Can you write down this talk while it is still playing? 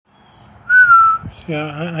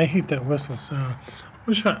Yeah, I hate that whistle sound.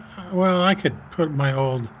 Wish I, well, I could put my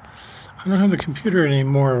old. I don't have the computer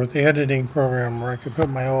anymore with the editing program where I could put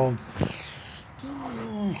my old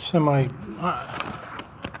semi. I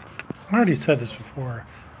already said this before.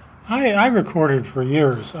 I recorded for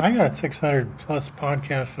years. I got 600 plus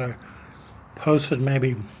podcasts. I posted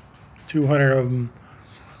maybe 200 of them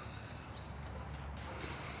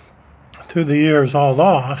through the years, all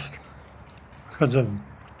lost because of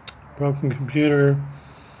broken computer,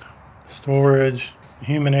 storage,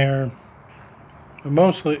 human error. But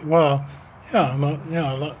mostly, well, yeah,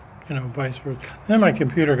 vice versa. Then my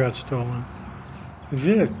computer got stolen. It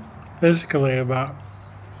did, physically, about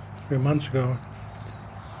 3 months ago.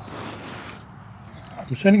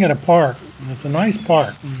 I'm sitting in a park, and it's a nice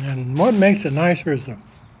park. And what makes it nicer is the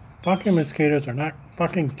fucking mosquitoes are not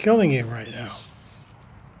fucking killing you right now.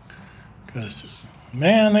 Because,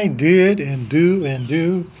 man, they did and do and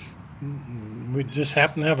do. We just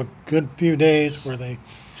happen to have a good few days where the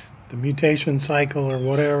mutation cycle or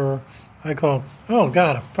whatever, I call, oh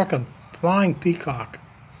God, a fucking flying peacock.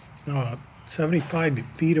 You know, 75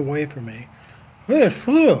 feet away from me. It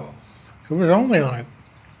flew. It was only like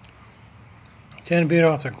 10 feet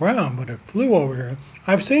off the ground, but it flew over here.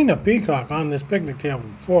 I've seen a peacock on this picnic table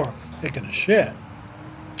before taking a shit.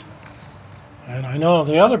 And I know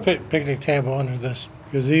the other picnic table under this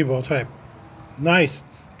gazebo type, nice,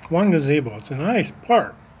 one gazebo. It's a nice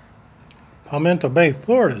park. Palmetto Bay,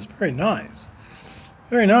 Florida is very nice.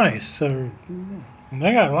 Very nice. So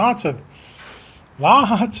they got lots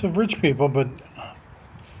of rich people, but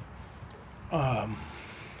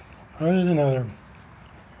there's another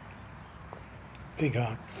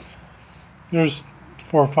peacock. There's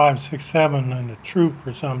 4, 5, 6, 7 in a troop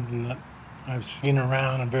or something that I've seen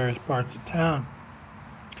around in various parts of town.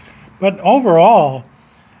 But overall,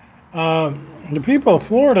 the people of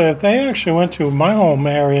Florida, if they actually went to my home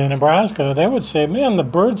area, Nebraska, they would say, man, the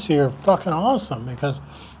birds here are fucking awesome because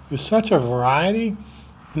there's such a variety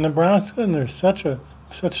in Nebraska and there's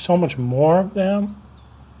so much more of them.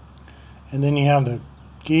 And then you have the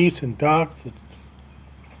geese and ducks that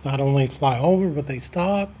not only fly over, but they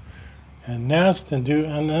stop and nest and do,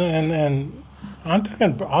 and I'm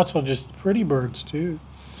talking also just pretty birds too.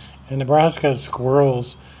 And Nebraska has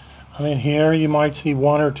squirrels. I mean, here you might see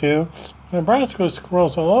one or two. Nebraska has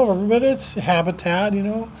squirrels all over, but it's habitat, you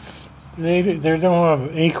know. They don't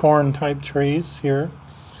have acorn type trees here.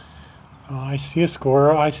 I see a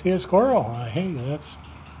squirrel. Hey, that's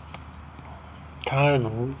kind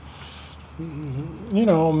of, you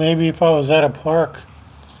know, maybe if I was at a park,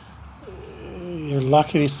 you're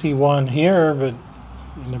lucky to see one here, but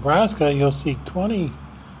in Nebraska, you'll see 20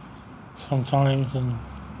 sometimes, and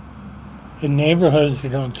in neighborhoods, you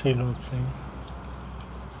don't see those things.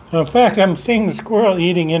 So in fact, I'm seeing the squirrel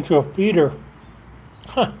eating into a feeder.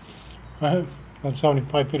 I'm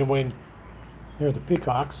 75 feet away near the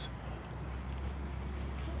peacocks.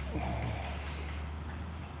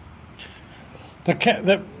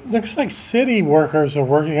 The looks like city workers are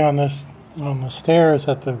working on this on the stairs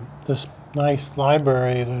at this nice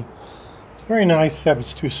library. It's very nice, except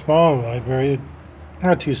it's too small. A library,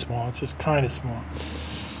 not too small. It's just kind of small.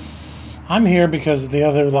 I'm here because the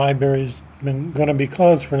other library's been going to be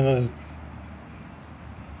closed for another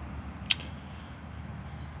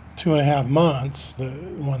 2.5 months. The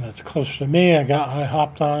one that's closer to me, I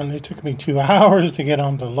hopped on. It took me 2 hours to get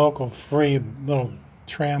on the local free little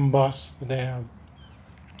tram bus that they have.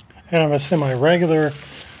 And I'm a semi-regular,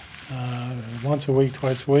 once a week,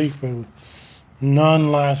 twice a week, but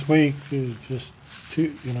none last week. It was just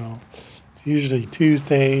usually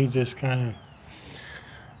Tuesday, just kind of.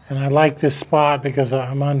 And I like this spot because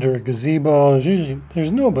I'm under a gazebo.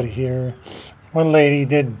 There's nobody here. One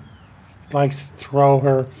lady likes to throw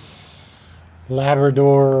her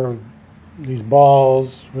Labrador these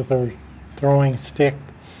balls with her throwing stick,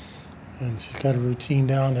 and she's got a routine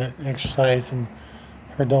down to exercise and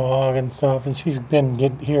her dog and stuff. And she's been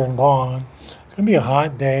here and gone. It's gonna be a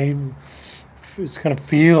hot day. It's gonna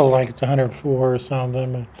feel like it's 104 or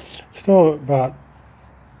something. But it's still about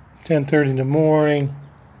 10:30 in the morning.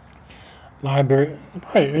 Library,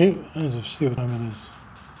 probably, let's see what time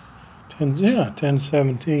it is.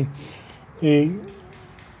 10:17.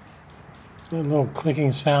 The little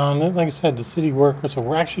clicking sound, like I said, the city workers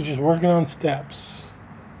are actually just working on steps.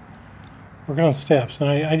 And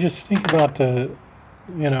I just think about that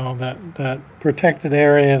protected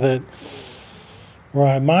area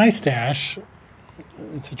where my stash,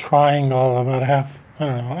 it's a triangle about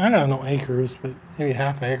I don't know acres, but maybe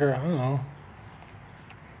half acre, I don't know.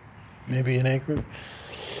 Maybe an acre.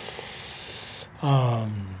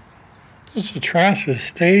 Because the trash just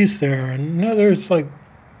stays there, and no, there's like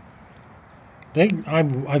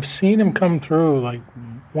I've seen him come through like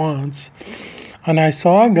once, and I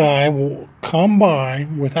saw a guy come by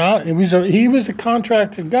without. He was a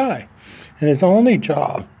contracted guy, and his only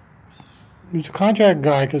job. He was a contract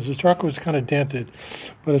guy because his truck was kind of dented,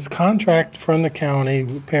 but his contract from the county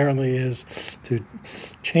apparently is to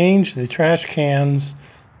change the trash cans,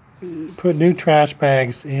 put new trash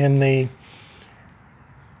bags in the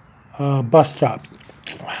bus stop.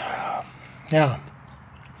 Yeah,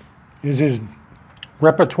 is his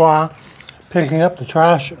repertoire picking up the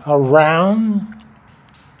trash around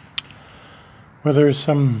where there's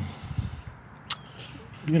some,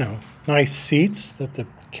 nice seats that the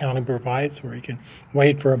county provides where he can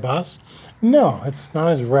wait for a bus? No, it's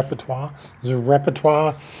not his repertoire. His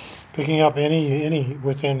repertoire picking up any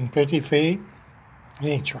within 50 feet,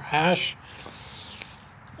 any trash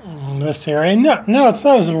in this area. No, it's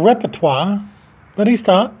not his repertoire. But he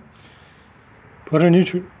stopped, put a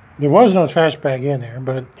new. There was no trash bag in there,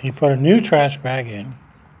 but he put a new trash bag in,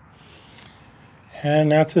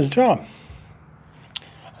 and that's his job.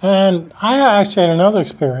 And I actually had another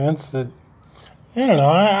experience that, I don't know,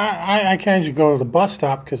 I can't just go to the bus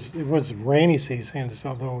stop because it was rainy season,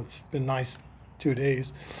 although it's been nice 2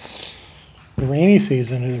 days. The rainy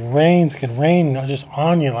season, it can rain just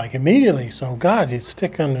on you like immediately. So God, you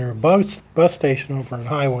stick under a bus station over on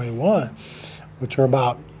Highway 1, which are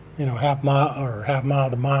about, half mile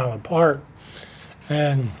to mile apart.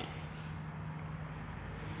 And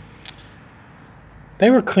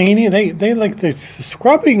they were cleaning, they like the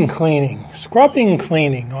scrubbing cleaning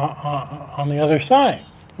on the other side,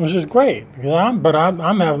 which is great. I'm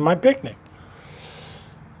having my picnic.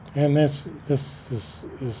 And this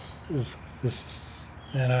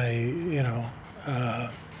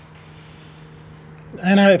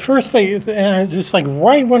and I just like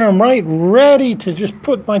right when I'm ready to just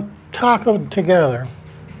put my taco together,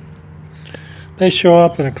 they show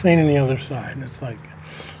up and are cleaning the other side, and it's like,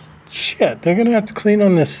 shit, they're gonna have to clean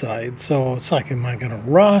on this side. So it's like, am I gonna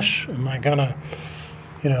rush? Am I gonna,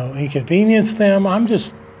 inconvenience them? I'm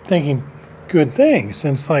just thinking good things,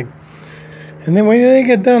 and it's like, and then when they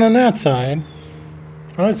get done on that side,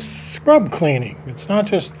 well, it's scrub cleaning. It's not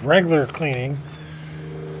just regular cleaning.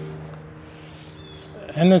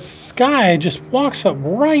 And this guy just walks up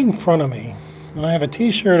right in front of me. And I have a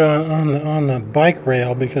t-shirt on the bike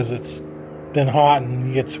rail because it's been hot and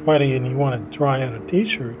you get sweaty and you want to dry out a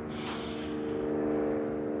t-shirt.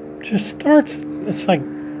 Just starts, it's like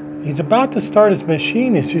he's about to start his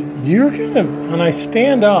machine. And I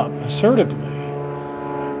stand up assertively.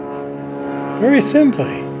 Very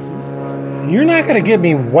simply. You're not going to get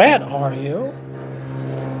me wet, are you?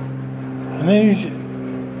 And then he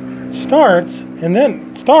starts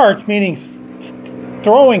meaning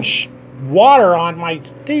throwing water on my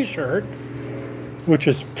t-shirt, which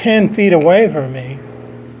is 10 feet away from me.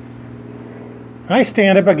 I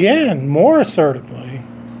stand up again, more assertively.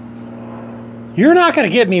 You're not going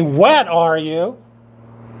to get me wet, are you?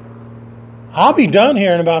 I'll be done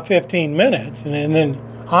here in about 15 minutes. And then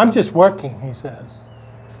I'm just working, he says.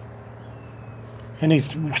 And he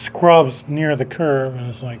scrubs near the curb, and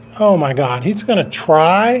it's like, oh my God, he's going to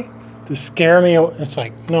try to scare me. It's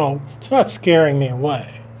like, no, it's not scaring me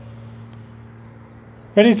away.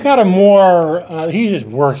 But he's got he's just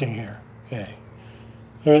working here, okay?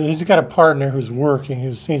 He's got a partner who's working,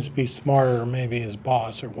 who seems to be smarter, or maybe his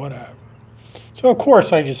boss or whatever. So, of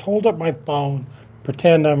course, I just hold up my phone,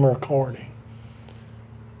 pretend I'm recording.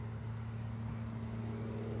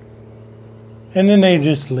 And then they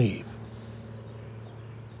just leave.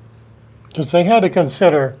 Because they had to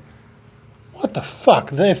consider, what the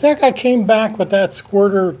fuck? If that guy came back with that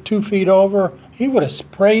squirter 2 feet over, he would have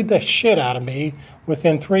sprayed the shit out of me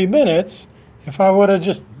within 3 minutes if I would have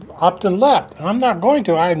just upped and left. And I'm not going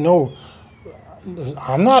to. I'm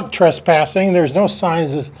not trespassing. There's no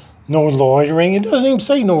signs of no loitering. It doesn't even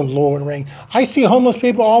say no loitering. I see homeless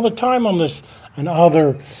people all the time on this and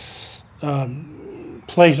other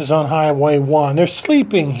places on Highway 1. They're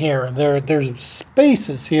sleeping here. There's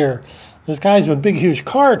spaces here. There's guys with big, huge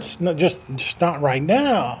carts, just not right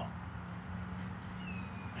now.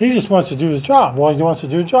 He just wants to do his job. Well, he wants to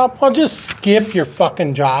do his job. Well, just skip your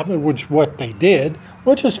fucking job, which is what they did,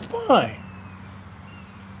 which is fine.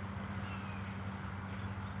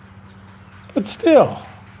 But still,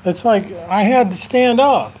 it's like I had to stand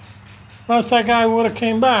up. Unless that guy would have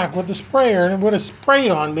came back with the sprayer and would have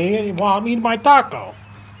sprayed on me while I'm eating my taco.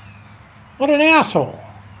 What an asshole.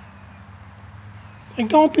 Like,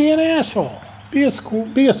 don't be an asshole. Be a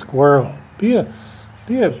squirrel. Be a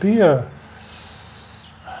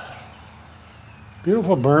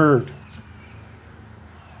beautiful bird.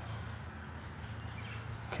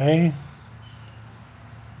 Okay?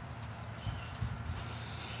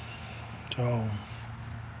 So,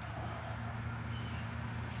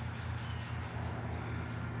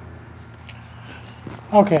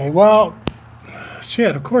 okay, well,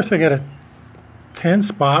 shit, of course I get a 10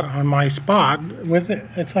 spot on my spot with it.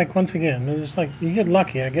 It's like, once again, it's like you get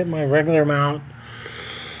lucky. I get my regular amount.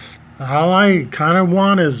 All I kind of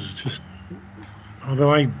want is just,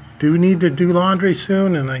 although I do need to do laundry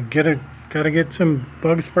soon, and I gotta get some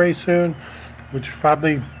bug spray soon, which is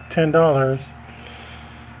probably $10.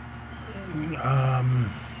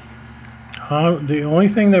 The only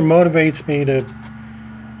thing that motivates me to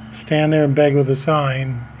stand there and beg with a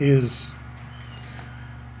sign is,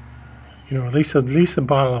 at least a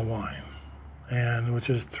bottle of wine, and which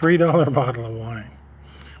is $3 bottle of wine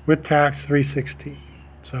with tax, $3.16.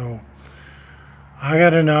 So I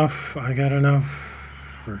got enough.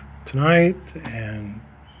 For tonight, and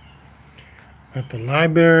at the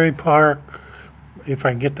library park. If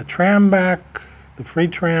I get the tram back, the free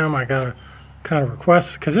tram, I gotta kind of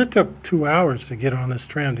request, because it took 2 hours to get on this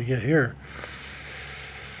tram to get here.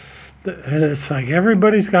 And it's like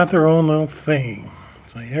everybody's got their own little thing.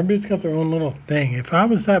 If I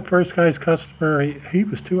was that first guy's customer, he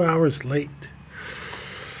was 2 hours late.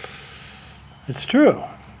 It's true.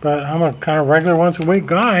 But I'm a kind of regular once a week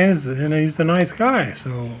guy, and he's a nice guy.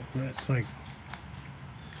 So it's like,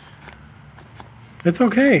 it's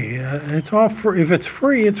okay. It's all free. If it's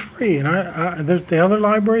free, it's free. And the other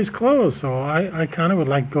library's closed, so I kind of would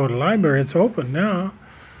like to go to the library. It's open now,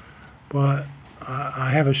 but I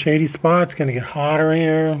have a shady spot. It's going to get hotter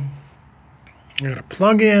here. I got a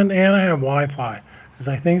plug in, and I have Wi-Fi, because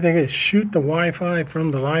I think they could shoot the Wi-Fi from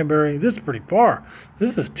the library. This is pretty far.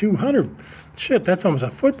 This is 200. Shit, that's almost a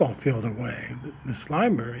football field away, this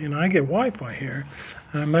library. I get Wi-Fi here.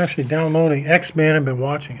 And I'm actually downloading X-Men. I've been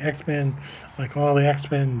watching X-Men, like all the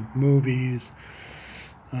X-Men movies.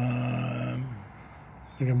 I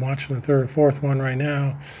think I'm watching the third or fourth one right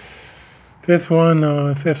now. Fifth one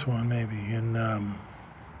maybe. And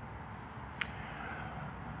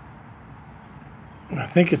I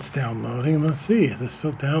think it's downloading. Let's see. Is it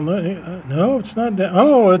still downloading? No, it's not.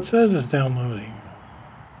 Oh, it says it's downloading.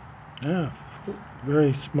 Yeah,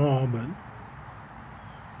 very small, but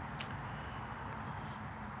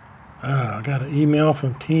I got an email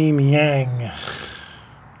from Team Yang.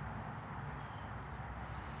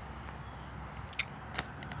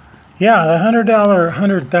 Yeah, the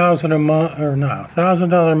 $100,000 a month, or no,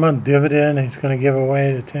 $1,000 a month dividend he's going to give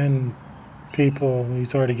away to 10 people.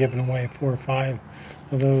 He's already given away 4 or 5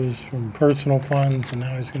 of those from personal funds, and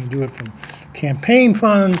now he's going to do it from campaign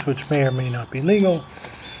funds, which may or may not be legal.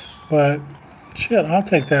 But shit, I'll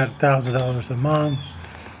take that $1,000 a month.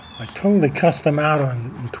 I totally cussed him out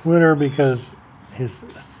on Twitter because his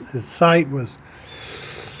site was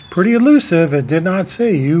pretty elusive. It did not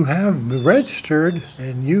say you have registered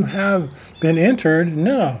and you have been entered.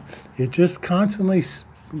 No, it just constantly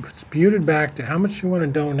spewed back to how much you want to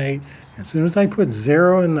donate. As soon as I put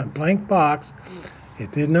 0 in the blank box,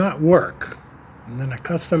 it did not work. And then I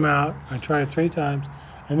cussed him out. I tried 3 times.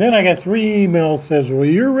 And then I got 3 emails that says, well,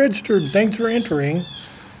 you're registered. Thanks for entering.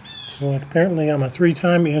 So apparently I'm a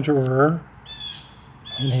 3-time enterer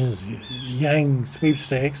in his Yang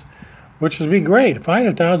sweepstakes, which would be great. If I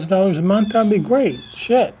had $1,000 a month, that'd be great.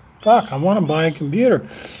 Shit. Fuck, I want to buy a computer.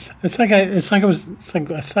 It's like I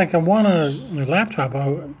want a laptop.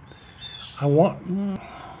 I want.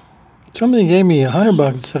 Somebody gave me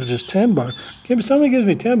 $100 instead of just $10. If somebody gives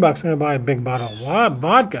me $10, I'm gonna buy a big bottle of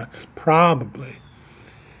vodka, probably.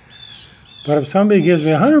 But if somebody gives me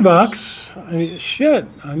 $100, I mean, shit.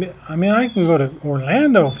 I mean, I can go to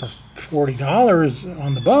Orlando for $40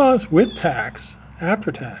 on the bus with tax,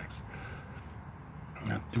 after tax.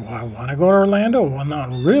 Do I want to go to Orlando? Well, not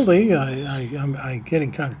really. I'm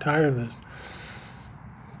getting kind of tired of this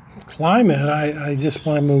climate. I just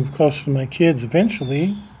want to move closer to my kids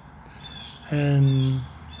eventually. And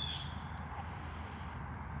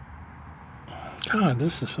God,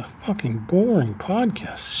 this is a fucking boring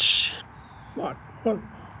podcast. Shit. What?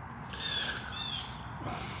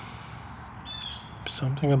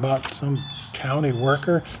 Something about some county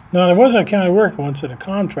worker? No, there wasn't a county worker once, it a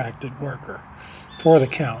contracted worker for the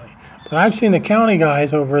county. But I've seen the county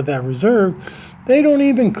guys over at that reserve, they don't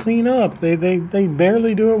even clean up. They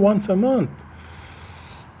barely do it once a month.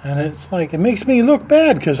 And it's like, it makes me look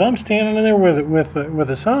bad because I'm standing in there with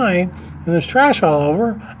a sign and there's trash all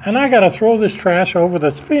over, and I got to throw this trash over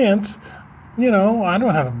this fence. I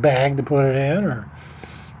don't have a bag to put it in, or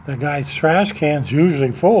the guy's trash can's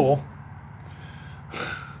usually full.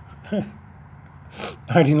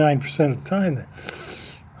 99% of the time.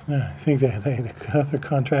 I think the other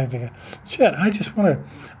contracting. Shit, I just want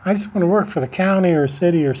to work for the county or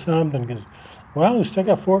city or something. Because, well, we still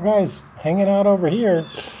got 4 guys hanging out over here.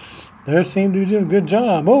 They seem to do a good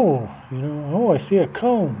job. I see a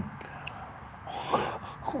cone.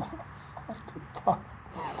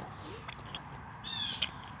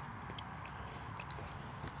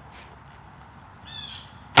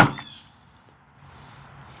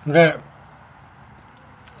 Okay,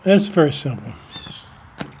 it's very simple.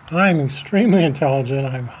 I'm extremely intelligent.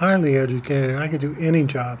 I'm highly educated. I could do any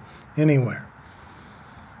job, anywhere.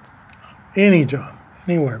 Any job,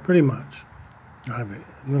 anywhere, pretty much. I'm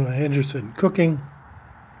a little interested in cooking.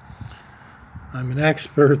 I'm an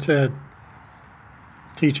expert at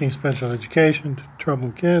teaching special education to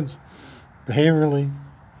troubled kids, behaviorally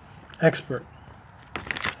expert.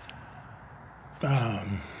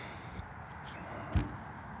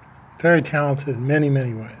 Very talented in many,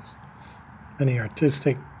 many ways. Many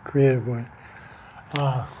artistic, creative ways.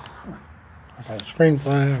 I got a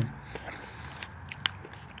screenplay.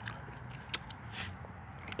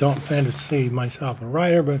 Don't fancy myself a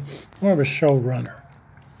writer, but more of a showrunner.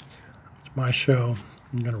 It's my show.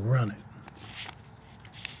 I'm going to run it.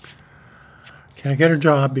 Can't get a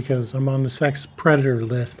job because I'm on the sex predator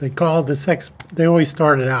list. They always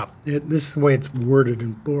started out. This is the way it's worded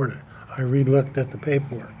in Florida. I re-looked at the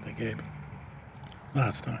paperwork they gave me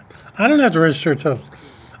last time. I don't have to register until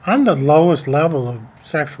I'm the lowest level of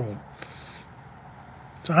sexual.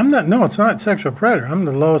 So it's not sexual predator. I'm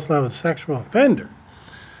the lowest level of sexual offender.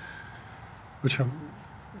 Which I'm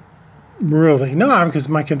really not, because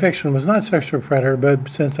my conviction was not sexual predator, but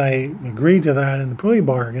since I agreed to that in the plea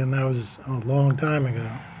bargain, that was a long time ago,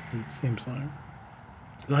 it seems like.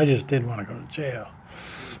 I just didn't want to go to jail.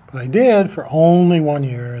 But I did for only 1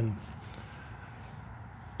 year, and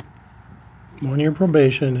 1 year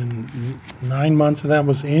probation, and 9 months of that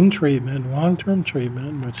was in treatment, long-term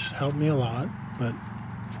treatment, which helped me a lot, but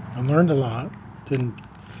I learned a lot. Didn't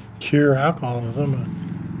cure alcoholism.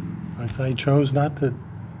 I chose not to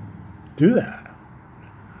do that.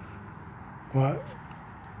 Well,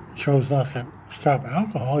 I chose not to stop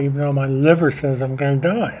alcohol, even though my liver says I'm going to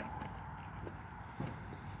die.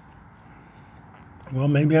 Well,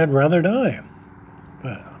 maybe I'd rather die,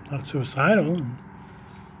 but I'm not suicidal.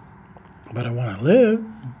 But I want to live.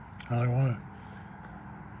 I want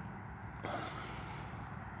to.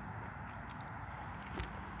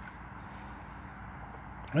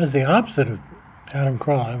 That's the opposite of Adam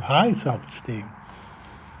Carolla. I have high self-esteem.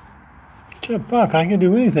 Fuck, I can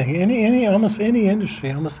do anything. Almost any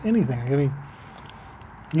industry, almost anything.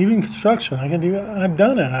 Even construction. I've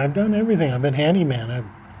done it. I've done everything. I've been handyman. I've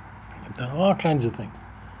done all kinds of things.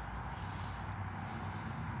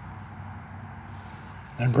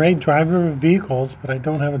 I'm a great driver of vehicles, but I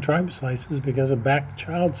don't have a driver's license because of back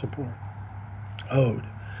child support owed.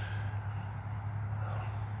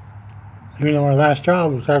 Even though my last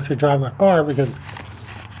job was actually driving a car because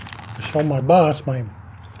I showed my boss my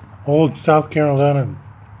old South Carolina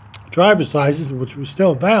driver's license, which was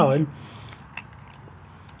still valid,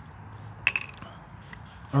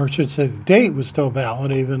 or I should say the date was still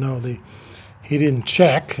valid, even though he didn't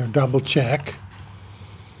check or double check.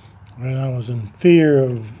 And I was in fear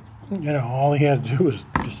of, all he had to do was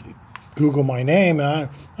just Google my name. I'm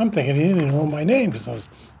thinking he didn't know my name because I was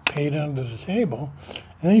paid under the table.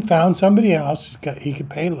 And he found somebody else he could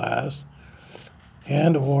pay less,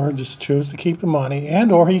 and or just choose to keep the money,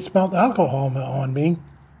 and or he smelled alcohol on me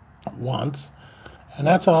once. And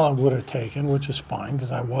that's all I would have taken, which is fine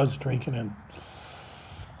because I was drinking. And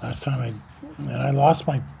last time I lost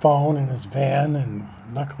my phone in his van, and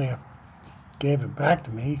luckily I gave it back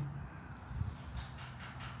to me.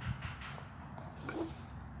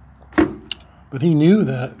 But he knew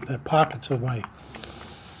that pockets of my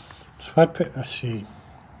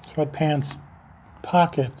sweatpants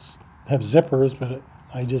pockets have zippers, but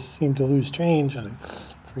I just seem to lose change and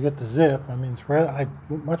I forget the zip. I'm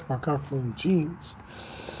much more comfortable in jeans,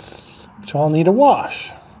 which I'll need a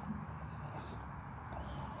wash.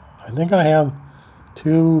 I think I have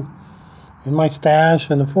 2 in my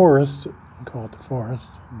stash in the forest. I call it the forest,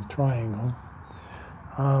 the triangle.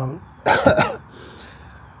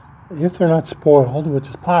 If they're not spoiled, which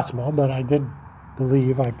is possible, but I did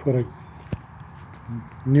believe I put a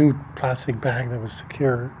new plastic bag that was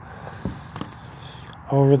secured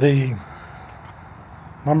over the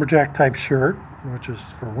lumberjack type shirt, which is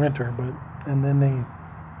for winter, and then the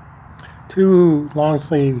 2 long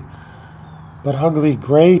sleeve but ugly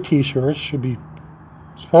gray t-shirts should be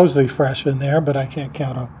supposedly fresh in there, but I can't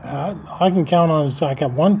count on that. All I can count on is I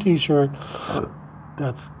got 1 t-shirt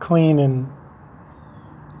that's clean and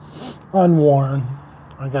unworn.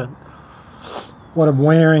 I got what I'm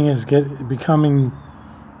wearing is becoming.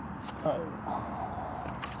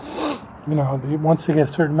 Once they get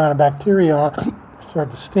a certain amount of bacteria on, it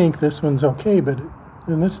start to stink. This one's okay, but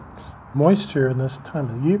in this moisture in this time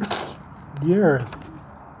of year,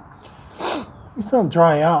 these don't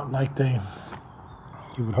dry out like you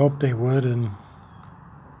would hope they would. And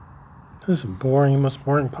this is most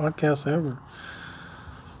boring podcast ever.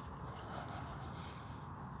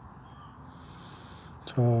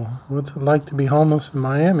 So, what's it like to be homeless in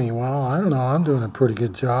Miami? Well, I don't know. I'm doing a pretty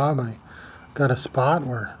good job. I got a spot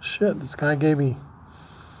where, this guy gave me,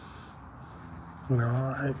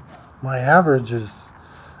 my average is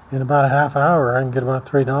in about a half hour, I can get about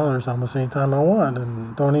 $3 almost any time I want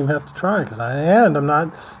and don't even have to try because I'm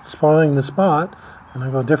not spoiling the spot. And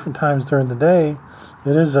I go different times during the day.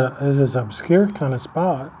 It is an obscure kind of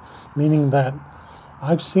spot, meaning that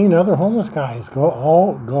I've seen other homeless guys go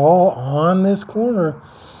on this corner,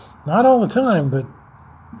 not all the time, but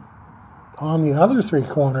on the other three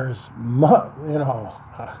corners,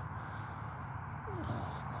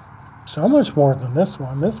 so much more than this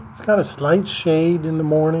one. This one's got a slight shade in the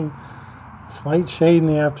morning, slight shade in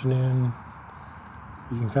the afternoon.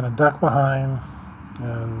 You can kind of duck behind,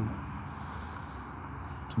 and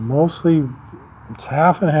it's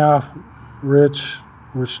half and half rich,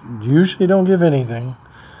 which usually don't give anything,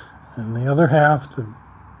 and the other half, the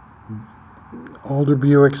older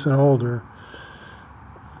Buicks and older,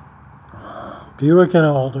 Buick and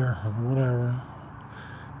older, whatever.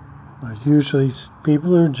 Like usually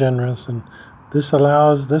people are generous, and this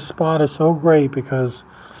spot is so great because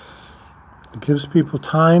it gives people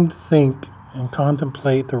time to think and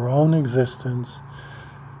contemplate their own existence,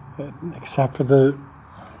 except for the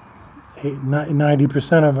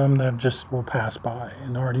 90% of them that just will pass by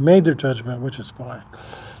and already made their judgment, which is fine.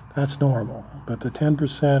 That's normal. But the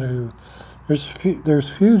 10% who, there's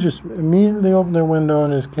few just immediately open their window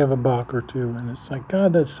and just give $1 or $2, and it's like,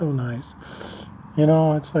 God, that's so nice.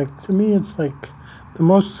 It's like, to me, it's like the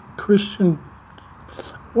most Christian.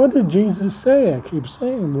 What did Jesus say? I keep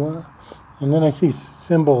saying, what? And then I see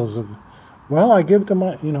symbols of, I give to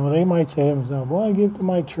my, they might say to themselves, I give to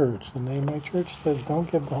my church. And my church says,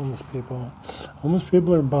 don't give to homeless people. Homeless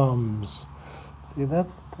people are bums. See,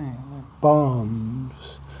 that's the thing. They're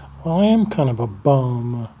bums. Well, I am kind of a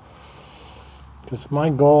bum. Because my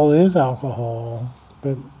goal is alcohol.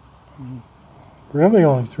 But really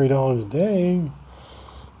only $3 a day.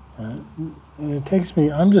 And it takes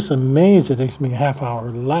me, I'm just amazed it takes me a half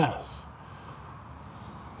hour less.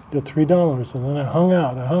 Get $3, and then I hung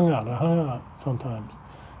out sometimes.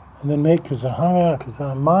 And then because I hung out, because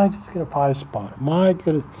I might just get a 5-spot. I might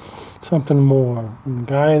get something more. And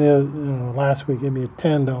the guy last week gave me a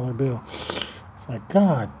 $10 bill. It's like,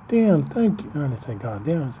 God damn, thank you. And I say, God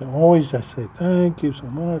damn. I say, thank you so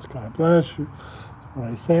much. God bless you. That's what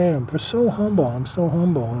I say. I'm so humble.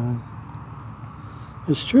 And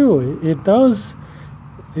it's true. It does.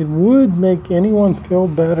 It would make anyone feel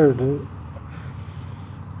better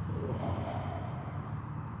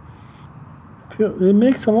it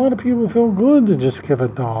makes a lot of people feel good to just give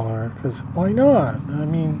 $1, because why not? I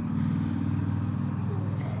mean,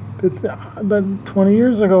 but 20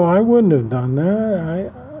 years ago I wouldn't have done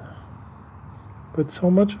that. But so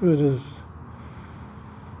much of it is,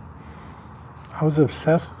 I was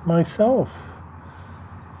obsessed with myself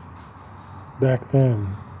back then.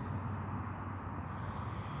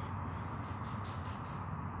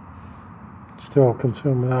 Still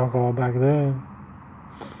consuming alcohol back then.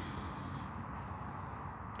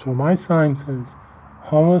 So my sign says,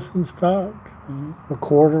 homeless and stuck, a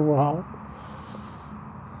quarter will help.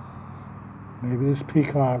 Maybe this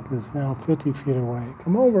Peacock is now 50 feet away.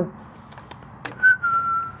 Come over.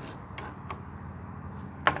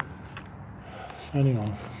 Signing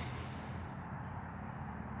off.